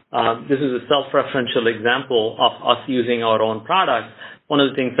 Recently, this is a self-referential example of us using our own product. One of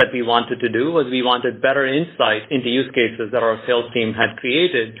the things that we wanted to do was we wanted better insight into use cases that our sales team had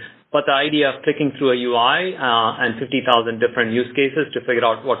created. But the idea of clicking through a UI and 50,000 different use cases to figure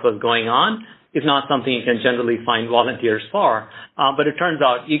out what was going on is not something you can generally find volunteers for. But it turns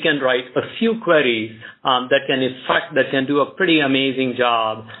out you can write a few queries that can do a pretty amazing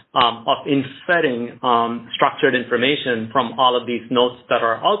job of inferring structured information from all of these notes that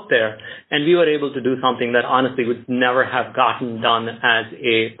are out there. And we were able to do something that honestly would never have gotten done as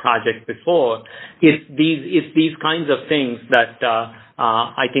a project before. It's these kinds of things that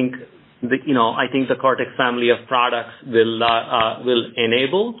I think the Cortex family of products will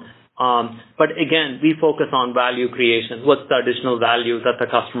enable. But again, we focus on value creation. What's the additional value that the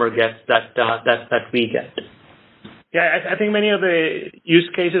customer gets that we get? Yeah, I think many of the use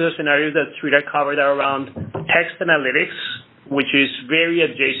cases or scenarios that Sridhar covered are around text analytics, which is very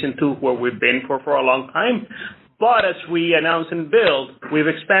adjacent to where we've been for a long time. But as we announce and build, we've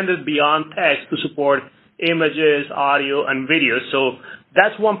expanded beyond text to support images, audio, and video. So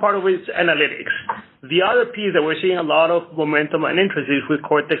that's one part of it, analytics. The other piece that we're seeing a lot of momentum and interest is with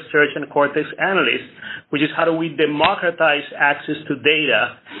Cortex Search and Cortex Analyst, which is how do we democratize access to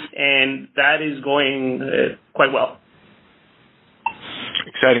data, and that is going quite well.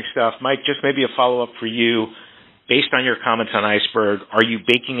 Exciting stuff. Mike, just maybe a follow-up for you. Based on your comments on Iceberg, are you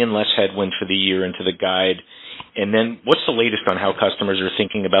baking in less headwind for the year into the guide? And then what's the latest on how customers are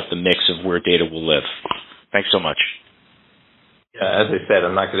thinking about the mix of where data will live? Thanks so much. Yeah, as I said,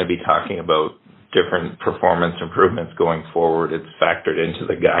 I'm not going to be talking about different performance improvements going forward. It's factored into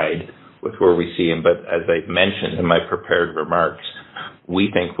the guide with where we see them. But as I mentioned in my prepared remarks,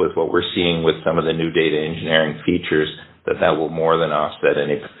 we think with what we're seeing with some of the new data engineering features, that will more than offset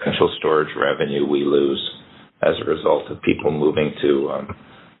any potential storage revenue we lose as a result of people moving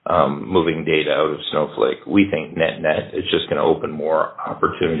data out of Snowflake. We think net is just going to open more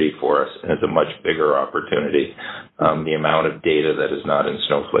opportunity for us, and it's a much bigger opportunity. The amount of data that is not in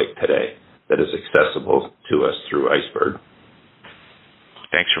Snowflake today that is accessible to us through Iceberg.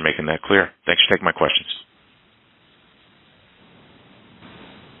 Thanks for making that clear. Thanks for taking my questions.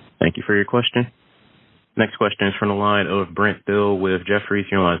 Thank you for your question. Next question is from the line of Brent Thill with Jefferies.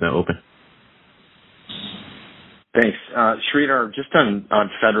 Your line is now open. Thanks. Sridhar, just on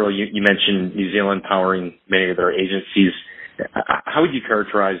federal, you mentioned New Zealand powering many of their agencies. how would you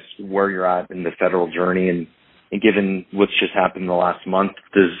characterize where you're at in the federal journey? And given what's just happened in the last month,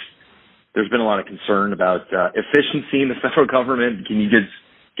 there's been a lot of concern about efficiency in the federal government. Can you just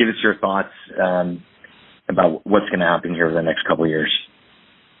give us your thoughts about what's going to happen here over the next couple of years?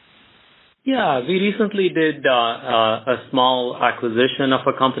 Yeah, we recently did a small acquisition of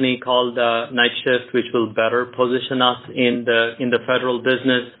a company called Night Shift, which will better position us in the federal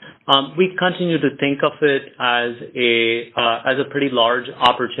business. We continue to think of it as a pretty large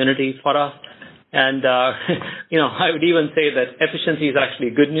opportunity for us. And, I would even say that efficiency is actually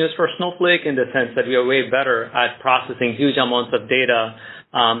good news for Snowflake in the sense that we are way better at processing huge amounts of data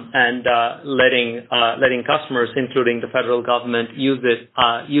and letting customers, including the federal government, use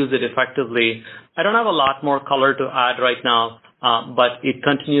it effectively. I don't have a lot more color to add right now, but it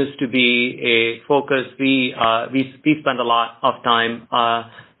continues to be a focus. We spend a lot of time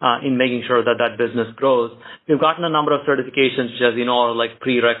in making sure that business grows. We've gotten a number of certifications, which, as you know, are like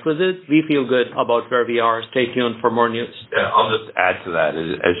prerequisites. We feel good about where we are. Stay tuned for more news. Yeah, I'll just add to that.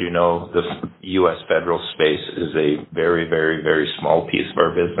 As you know, the U.S. federal space is a very, very, very small piece of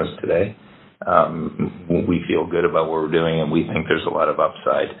our business today. We feel good about what we're doing, and we think there's a lot of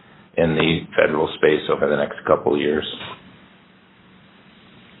upside in the federal space over the next couple of years.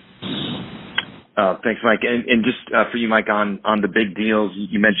 Thanks, Mike. And just for you, Mike, on the big deals,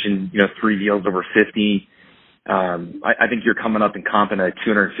 you mentioned 3 deals over 50. I think you're coming up in comp in a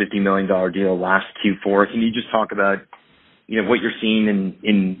 $250 million deal last Q4. Can you just talk about what you're seeing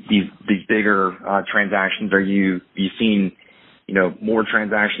in these bigger transactions? Are you seeing more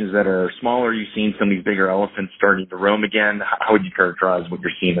transactions that are smaller? Are you seeing some of these bigger elephants starting to roam again? How would you characterize what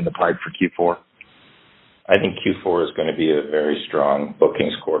you're seeing in the pipe for Q4? I think Q4 is going to be a very strong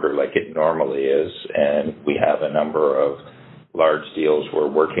bookings quarter like it normally is, and we have a number of large deals we're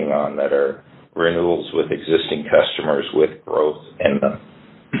working on that are renewals with existing customers with growth in them.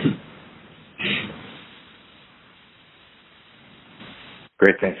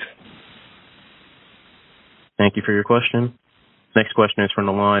 Great, thanks. Thank you for your question. Next question is from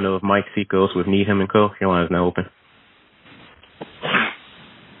the line of Mike Cikos with Needham & Co. Your line is now open.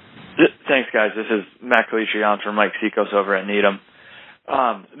 Thanks, guys. This is Matt Calitri on for Mike Cikos over at Needham.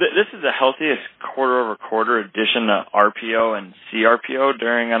 This is the healthiest quarter-over-quarter addition to RPO and CRPO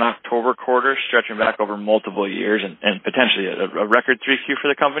during an October quarter, stretching back over multiple years and potentially a record 3Q for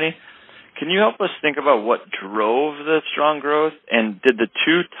the company. Can you help us think about what drove the strong growth? And did the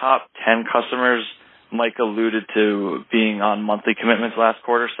 2 top 10 customers Mike alluded to being on monthly commitments last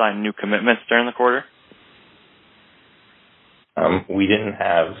quarter sign new commitments during the quarter? We didn't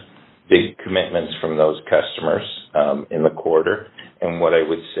have big commitments from those customers in the quarter. And what I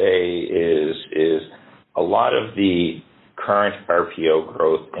would say is a lot of the current RPO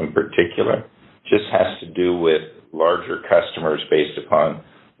growth in particular just has to do with larger customers based upon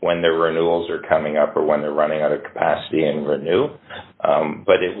when their renewals are coming up or when they're running out of capacity and renew.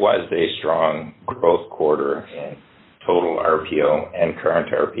 But it was a strong growth quarter in total RPO and current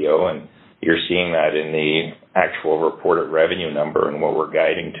RPO, and you're seeing that in the actual reported revenue number and what we're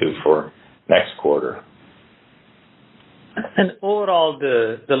guiding to for next quarter. And overall,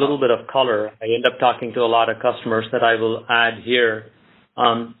 the little bit of color, I end up talking to a lot of customers that I will add here,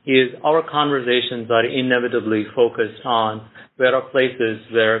 is our conversations are inevitably focused on where are places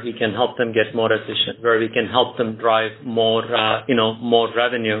where we can help them get more efficient, where we can help them drive more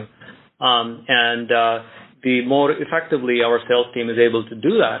revenue. The more effectively our sales team is able to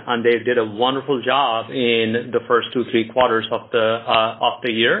do that, and they did a wonderful job in the first 2-3 quarters of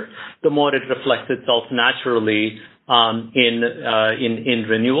the year, the more it reflects itself naturally in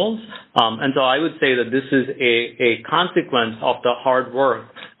renewals. And so I would say that this is a consequence of the hard work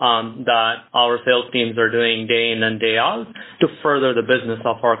that our sales teams are doing day in and day out to further the business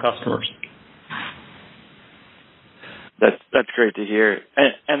of our customers. That's great to hear.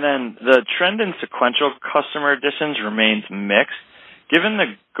 And then the trend in sequential customer additions remains mixed. Given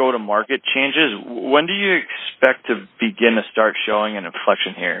the go-to-market changes, when do you expect to begin to start showing an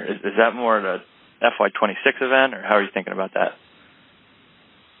inflection here? Is that more of a FY26 event, or how are you thinking about that?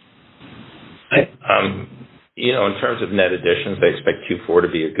 In terms of net additions, I expect Q4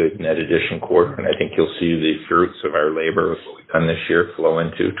 to be a good net addition quarter, and I think you'll see the fruits of our labor with what we've done this year flow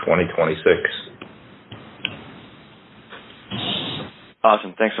into 2026.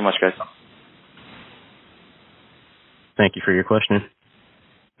 Awesome. Thanks so much, guys. Thank you for your question.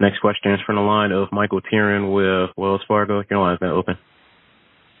 Next question is from the line of Michael Tierin with Wells Fargo. Your line is now open.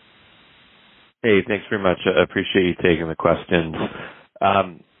 Hey, thanks very much. I appreciate you taking the questions.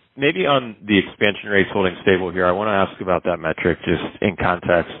 Maybe on the expansion rates holding stable here, I want to ask about that metric just in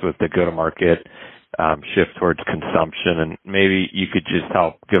context with the go-to-market shift towards consumption, and maybe you could just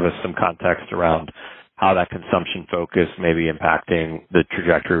help give us some context around how that consumption focus may be impacting the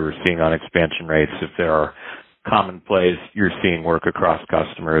trajectory we're seeing on expansion rates, if there are common plays you're seeing work across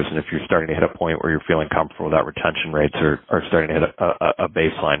customers, and if you're starting to hit a point where you're feeling comfortable that retention rates are starting to hit a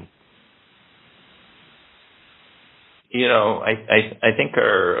baseline. I think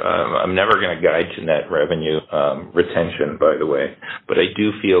I'm never going to guide to net revenue retention, by the way, but I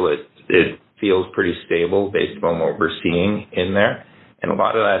do feel it feels pretty stable based upon what we're seeing in there. And a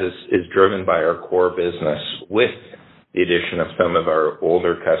lot of that is driven by our core business with the addition of some of our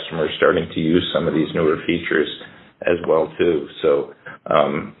older customers starting to use some of these newer features as well, too. So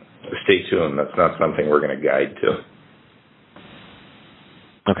stay tuned. That's not something we're going to guide to.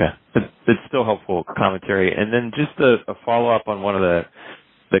 Okay. It's still helpful commentary. And then just a follow-up on one of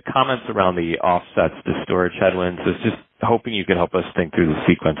the comments around the offsets to storage headwinds. I was just hoping you could help us think through the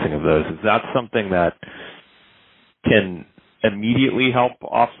sequencing of those. Is that something that can immediately help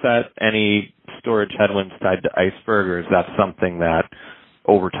offset any storage headwinds tied to Iceberg, or is that something that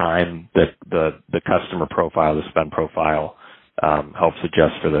over time that the customer profile, the spend profile, helps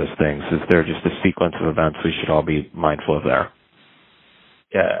adjust for those things? Is there just a sequence of events we should all be mindful of there?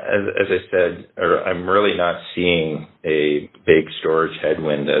 Yeah, as I said, I'm really not seeing a big storage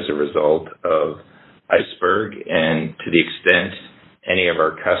headwind as a result of Iceberg, and to the extent any of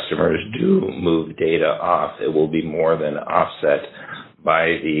our customers do move data off, it will be more than offset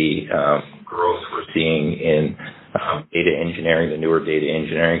by the growth we're seeing in data engineering, the newer data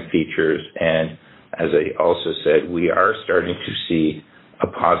engineering features. And as I also said, we are starting to see a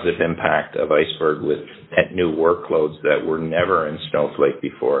positive impact of Iceberg with net new workloads that were never in Snowflake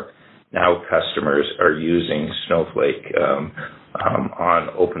before. Now customers are using Snowflake on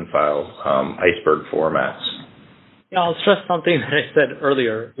open file Iceberg formats. Yeah, I'll stress something that I said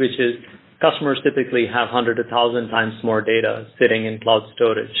earlier, which is customers typically have 100 to 1,000 times more data sitting in cloud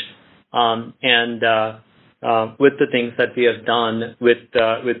storage. With the things that we have done with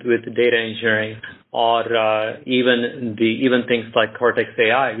data engineering, or even things like Cortex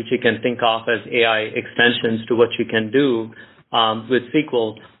AI, which you can think of as AI extensions to what you can do with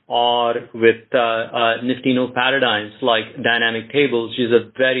SQL, or with nifty new paradigms like dynamic tables, which is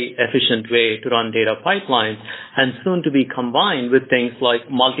a very efficient way to run data pipelines, and soon to be combined with things like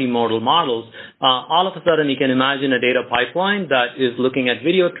multimodal models. All of a sudden, you can imagine a data pipeline that is looking at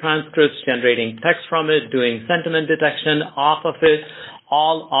video transcripts, generating text from it, doing sentiment detection off of it,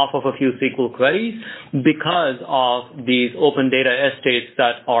 all off of a few SQL queries because of these open data estates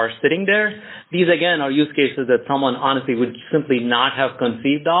that are sitting there. These, again, are use cases that someone honestly would simply not have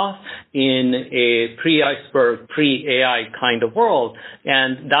conceived of in a pre-Iceberg, pre-AI kind of world.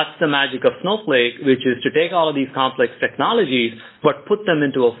 And that's the magic of Snowflake, which is to take all of these complex technologies, but put them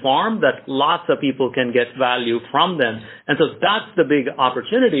into a form that lots of people can get value from them. And so that's the big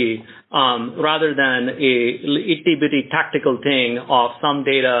opportunity, rather than a itty-bitty tactical thing of some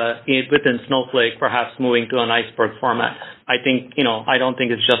data within Snowflake perhaps moving to an Iceberg format. I don't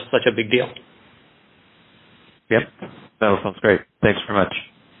think it's just such a big deal. Yep, that sounds great. Thanks very much.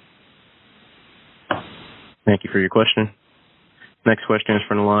 Thank you for your question. Next question is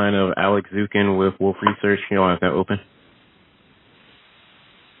from the line of Alex Zukin with Wolfe Research. Your line is now open.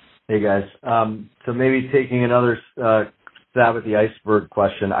 Hey, guys. So maybe taking another stab at the Iceberg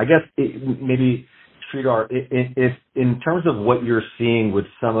question. I guess maybe, Sridhar, if in terms of what you're seeing with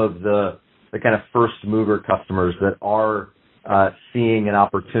some of the kind of first mover customers that are seeing an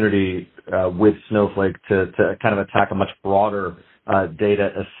opportunity with Snowflake to kind of attack a much broader data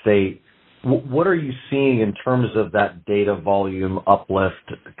estate, what are you seeing in terms of that data volume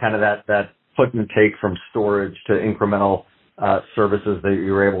uplift, kind of that put and take from storage to incremental services that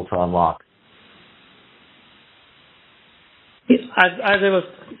you were able to unlock? As I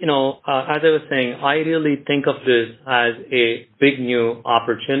was saying, I really think of this as a big new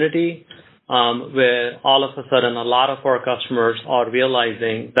opportunity, where all of a sudden a lot of our customers are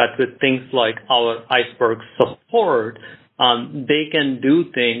realizing that with things like our Iceberg support, they can do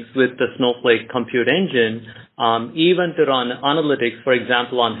things with the Snowflake Compute Engine, even to run analytics, for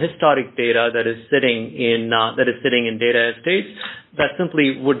example, on historic data that is sitting in data estates that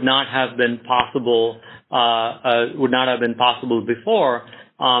simply would not have been possible before.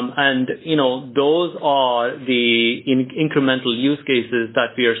 Those are the incremental use cases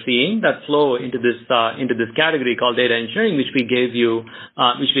that we are seeing that flow into this category called data engineering, which we gave you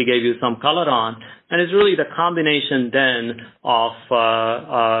some color on. And it's really the combination then of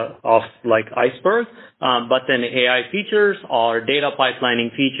like Iceberg, but then AI features or data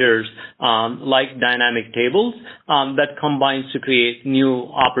pipelining features like dynamic tables that combines to create new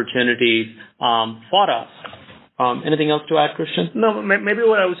opportunities for us. Anything else to add, Christian? No, maybe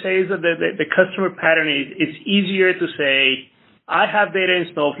what I would say is that the customer pattern is it's easier to say, I have data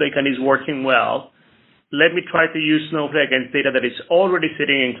in Snowflake and it's working well. Let me try to use Snowflake against data that is already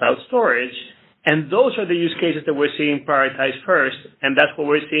sitting in cloud storage. And those are the use cases that we're seeing prioritized first. And that's what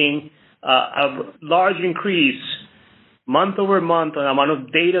we're seeing a large increase month over month on the amount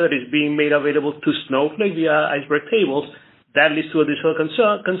of data that is being made available to Snowflake via Iceberg tables. That leads to additional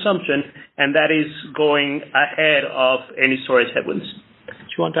consumption, and that is going ahead of any storage headwinds.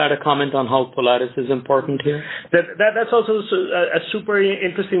 Do you want to add a comment on how Polaris is important here? That's also a super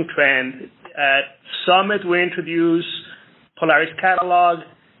interesting trend. At Summit, we introduced Polaris Catalog.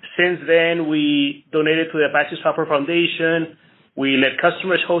 Since then, we donated to the Apache Software Foundation. We let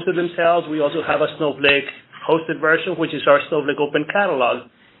customers host it themselves. We also have a Snowflake hosted version, which is our Snowflake Open Catalog.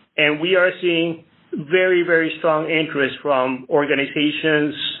 And we are seeing very, very strong interest from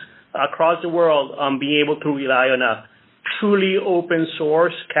organizations across the world on being able to rely on a truly open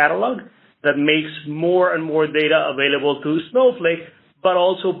source catalog that makes more and more data available to Snowflake, but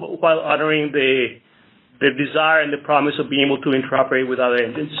also while honoring the desire and the promise of being able to interoperate with other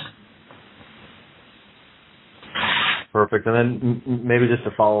engines. Perfect. And then maybe just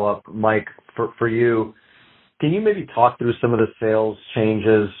to follow up, Mike, for you, can you maybe talk through some of the sales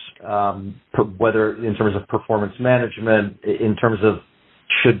changes, whether in terms of performance management, in terms of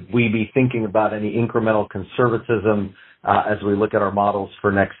should we be thinking about any incremental conservatism as we look at our models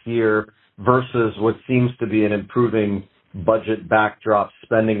for next year versus what seems to be an improving budget backdrop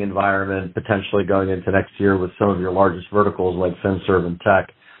spending environment potentially going into next year with some of your largest verticals like FinServ and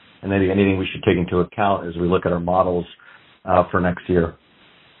Tech, and maybe anything we should take into account as we look at our models for next year?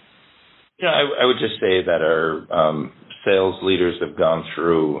 Yeah, I would just say that our sales leaders have gone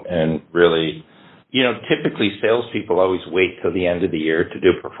through and really, typically salespeople always wait till the end of the year to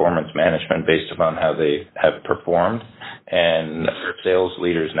do performance management based upon how they have performed. And our sales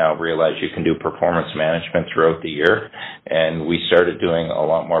leaders now realize you can do performance management throughout the year. And we started doing a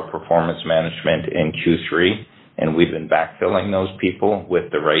lot more performance management in Q3, and we've been backfilling those people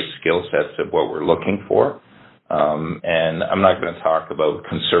with the right skill sets of what we're looking for. And I'm not going to talk about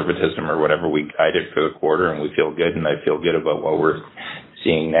conservatism or whatever. We guided for the quarter, and we feel good, and I feel good about what we're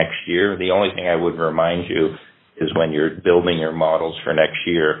seeing next year. The only thing I would remind you is when you're building your models for next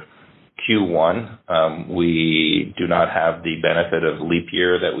year, Q1, we do not have the benefit of leap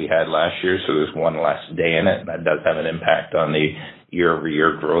year that we had last year, so there's one less day in it, and that does have an impact on the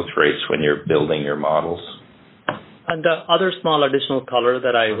year-over-year growth rates when you're building your models. And the other small additional color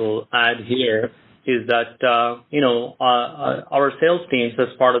that I will add here is that, our sales teams, as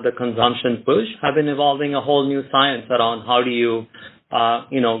part of the consumption push, have been evolving a whole new science around how do you,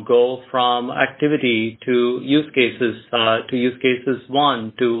 go from activity to use cases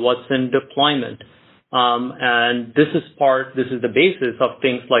 1 to what's in deployment. And this is the basis of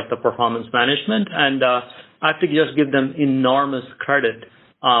things like the performance management. And I have to just give them enormous credit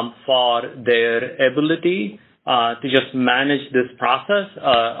for their ability to just manage this process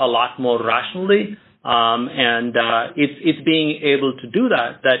a lot more rationally. And it's being able to do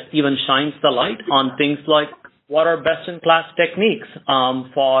that even shines the light on things like what are best-in-class techniques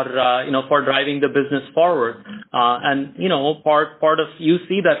for driving the business forward. And part of you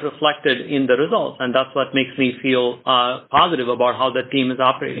see that reflected in the results, and that's what makes me feel positive about how the team is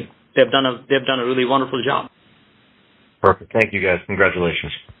operating. They've done a really wonderful job. Perfect. Thank you, guys.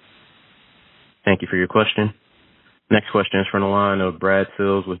 Congratulations. Thank you for your question. Next question is from the line of Brad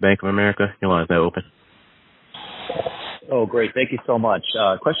Sills with Bank of America. Your line is now open. Oh, great. Thank you so much.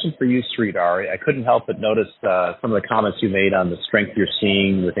 Question for you, Sridhar. I couldn't help but notice some of the comments you made on the strength you're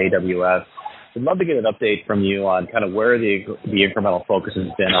seeing with AWS. I'd love to get an update from you on kind of where the incremental focus has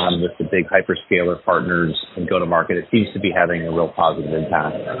been on with the big hyperscaler partners and go-to-market. It seems to be having a real positive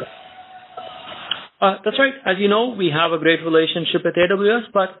impact. That's right. As you know, we have a great relationship with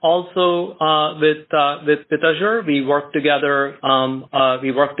AWS, but also with Azure. We work together.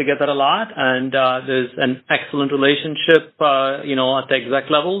 We work together a lot, and there's an excellent relationship, at the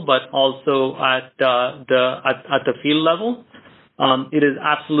exec level, but also at the field level. It is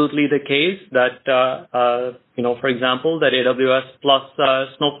absolutely the case that for example, that AWS plus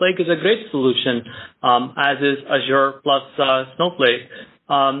Snowflake is a great solution, as is Azure plus Snowflake.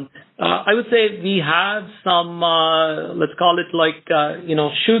 I would say we have some, let's call it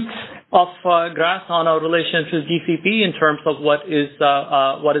shoots of grass on our relationship with GCP in terms of what is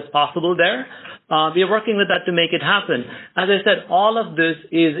possible there. We are working with that to make it happen. As I said, all of this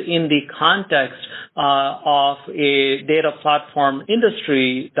is in the context of a data platform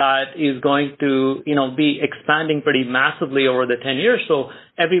industry that is going to, be expanding pretty massively over the 10 years. So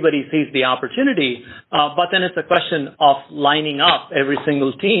everybody sees the opportunity, but then it's a question of lining up every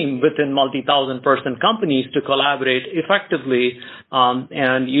single team within multi-thousand person companies to collaborate effectively,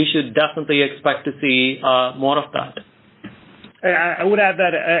 and you should definitely expect to see more of that. I would add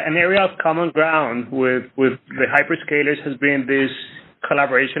that an area of common ground with the hyperscalers has been this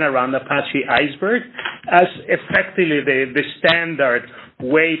collaboration around Apache Iceberg as effectively the standard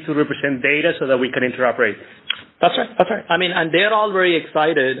way to represent data so that we can interoperate. That's right. I mean, and they're all very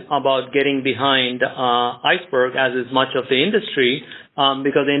excited about getting behind Iceberg, as is much of the industry,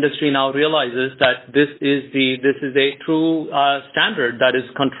 because the industry now realizes that this is a true standard that is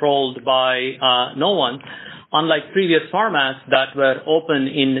controlled by no one. Unlike previous formats that were open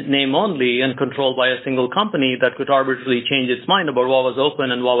in name only and controlled by a single company that could arbitrarily change its mind about what was open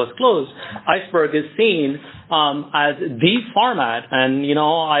and what was closed, Iceberg is seen as the format. And,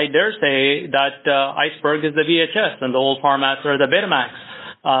 I dare say that Iceberg is the VHS and the old formats are the Betamax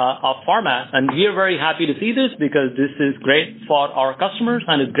of formats. And we are very happy to see this because this is great for our customers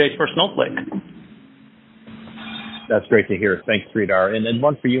and it's great for Snowflake. That's great to hear. Thanks, Sridhar. And then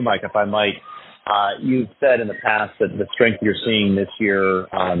one for you, Mike, if I might. You've said in the past that the strength you're seeing this year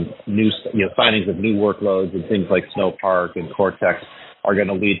on signings of new workloads and things like Snowpark and Cortex are going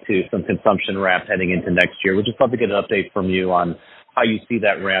to lead to some consumption ramp heading into next year. We'd just love to get an update from you on how you see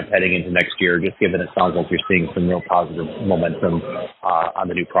that ramp heading into next year, just given it sounds like you're seeing some real positive momentum on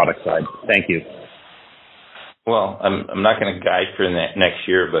the new product side. Thank you. Well, I'm not going to guide for next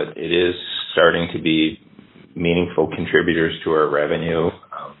year, but it is starting to be meaningful contributors to our revenue.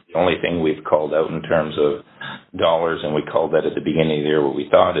 The only thing we've called out in terms of dollars, and we called that at the beginning of the year, what we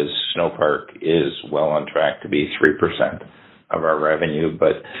thought is Snowpark is well on track to be 3% of our revenue.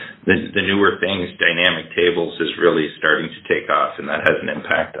 But the newer things, dynamic tables, is really starting to take off, and that has an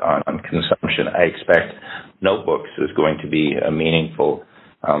impact on consumption. I expect notebooks is going to be a meaningful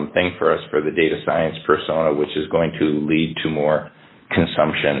thing for us for the data science persona, which is going to lead to more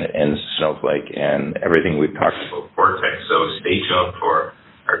consumption in Snowflake and everything we've talked about Cortex. So stay tuned for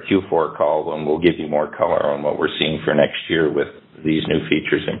our Q4 call when we'll give you more color on what we're seeing for next year with these new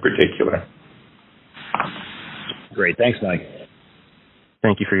features in particular. Great. Thanks, Mike.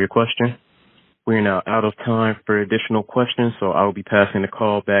 Thank you for your question. We are now out of time for additional questions, so I will be passing the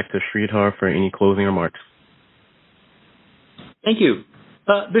call back to Sridhar for any closing remarks. Thank you.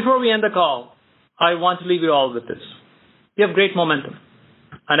 Before we end the call, I want to leave you all with this. We have great momentum,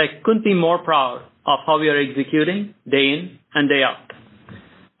 and I couldn't be more proud of how we are executing day in and day out.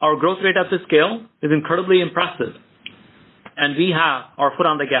 Our growth rate at this scale is incredibly impressive, and we have our foot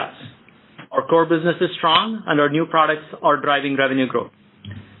on the gas. Our core business is strong, and our new products are driving revenue growth.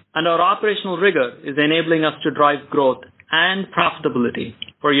 And our operational rigor is enabling us to drive growth and profitability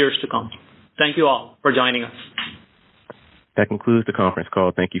for years to come. Thank you all for joining us. That concludes the conference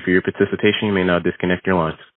call. Thank you for your participation. You may now disconnect your lines.